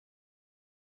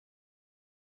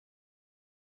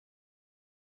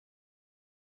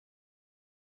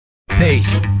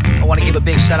Peace. I want to give a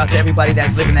big shout out to everybody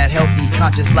that's living that healthy,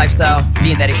 conscious lifestyle,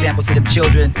 being that example to them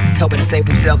children, helping to save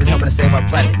themselves and helping to save our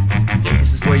planet.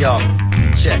 This is for y'all.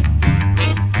 Check.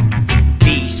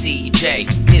 BCJ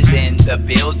is in the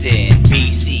building.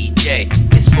 BCJ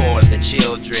is for the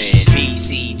children.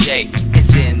 BCJ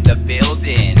is in the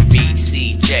building.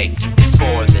 BCJ is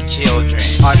for the children.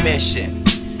 Our mission: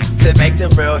 to make the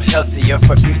world healthier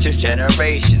for future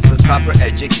generations with proper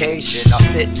education on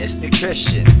fitness,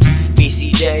 nutrition.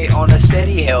 BCJ on a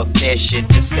steady health mission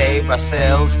to save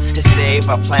ourselves, to save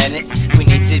our planet. We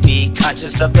need to be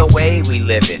conscious of the way we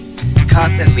live it,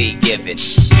 constantly giving.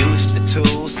 Use the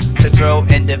tools to grow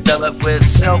and develop with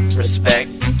self-respect,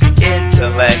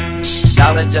 intellect.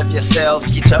 Knowledge of yourselves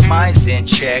keeps our minds in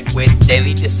check. With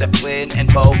daily discipline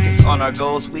and focus on our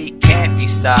goals, we can't be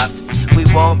stopped. We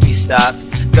won't be stopped.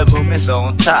 The movement's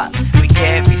on top. We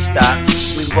can't be stopped.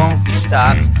 We won't be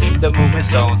stopped. The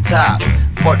movement's on top.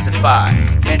 Fortify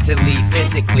mentally,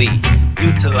 physically.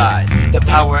 Utilize the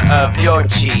power of your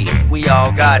chi. We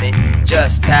all got it.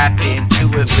 Just tap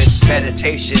into it with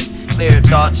meditation. Clear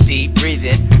thoughts, deep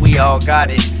breathing. We all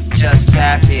got it. Just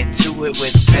tap into it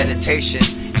with meditation.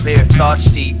 Clear thoughts,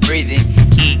 deep breathing.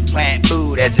 Eat plant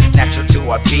food as it's natural to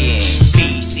our being.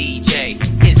 BCJ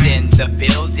is in the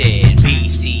building.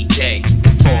 BCJ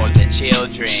is for the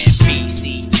children.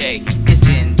 BCJ is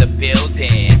in the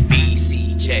building.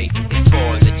 BCJ is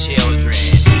for the children.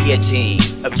 We a team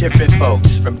of different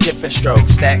folks from different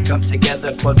strokes that come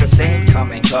together for the same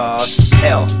common cause: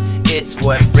 health. It's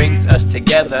what brings us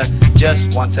together,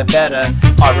 just want to better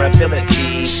our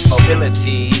abilities,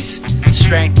 mobilities,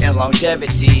 strength and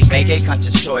longevity. Make a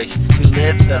conscious choice to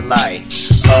live the life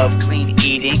of clean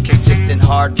eating, consistent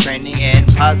hard training, and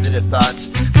positive thoughts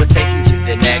will take you to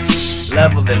the next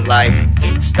level in life.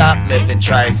 Stop living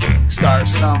trife, start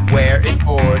somewhere in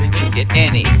order to get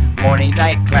any morning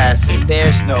night classes.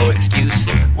 There's no excuse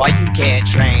why you can't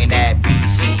train at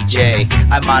BCJ.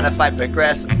 I modify,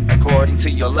 progress according to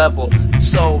your level.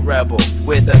 Soul rebel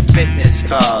with a fitness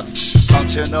cause.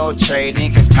 Functional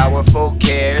training cause powerful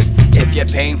cares. If you're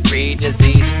pain-free,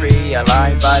 disease-free,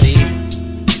 aligned body.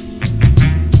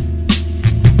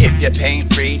 If you're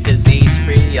pain-free,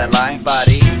 disease-free, aligned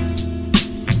body.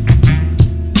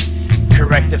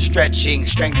 Corrective stretching,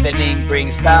 strengthening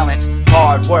brings balance.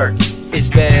 Hard work is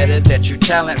better than true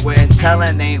talent when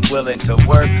talent ain't willing to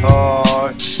work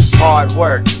hard. Hard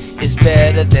work is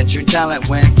better than true talent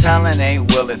when talent ain't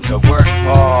willing to work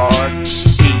hard.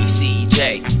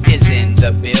 BCJ is in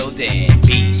the building.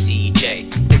 BCJ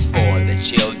is for the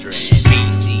children.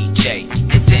 BCJ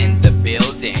is in the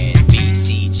building.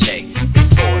 BCJ is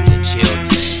for the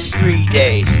children. 3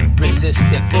 days,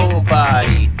 resistant full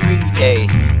body. 3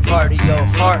 days, cardio,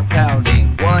 heart pounding.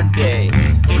 1 day,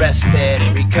 rest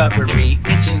and recovery,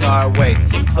 inching our way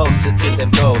closer to them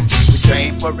goals. We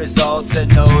train for results and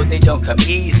know they don't come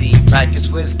easy. Practice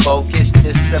with focus,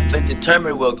 discipline,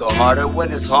 determined. We'll go harder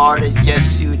when it's hard, and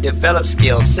yes, you develop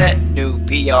skills. Set new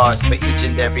PRs for each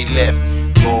and every lift.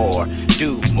 More,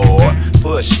 do more,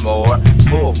 push more,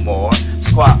 pull more,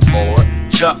 squat more,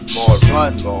 jump more,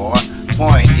 run more.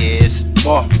 Point is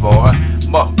more.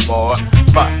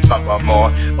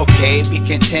 Okay, be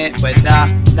content, but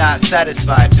not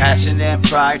satisfied. Passion and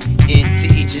pride into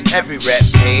each and every rep,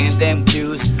 paying them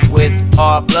dues with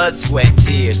our blood, sweat,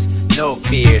 tears. No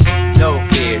fears, no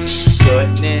fears.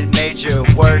 Putting in major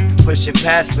work, pushing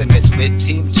past limits with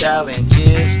team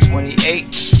challenges.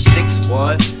 28,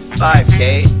 6-1,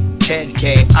 5K,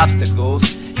 10K obstacles.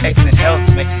 Excellent health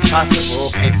makes it possible.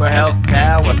 Pay for health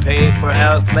now or pay for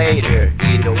health later.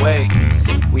 Either way,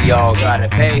 we all gotta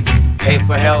pay. Pay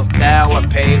for health now or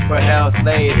pay for health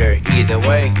later. Either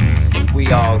way,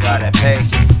 we all gotta pay.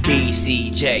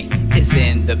 BCJ is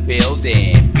in the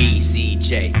building.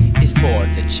 BCJ is for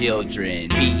the children.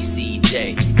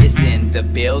 BCJ is in the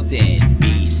building.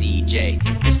 BCJ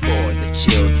is for the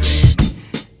children.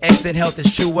 Excellent health is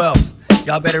true wealth.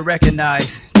 Y'all better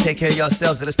recognize. Take care of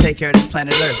yourselves and let's take care of this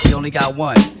planet Earth. We only got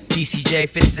one. BCJ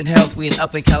Fitness and Health. We in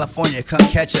Upland, California. Come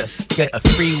catch us. Get a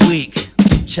free week.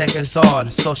 Check us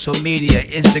on social media,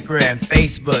 Instagram,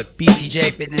 Facebook,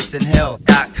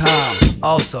 bcjfitnessandhealth.com.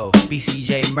 Also,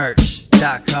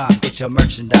 bcjmerch.com. Get your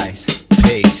merchandise.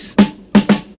 Peace.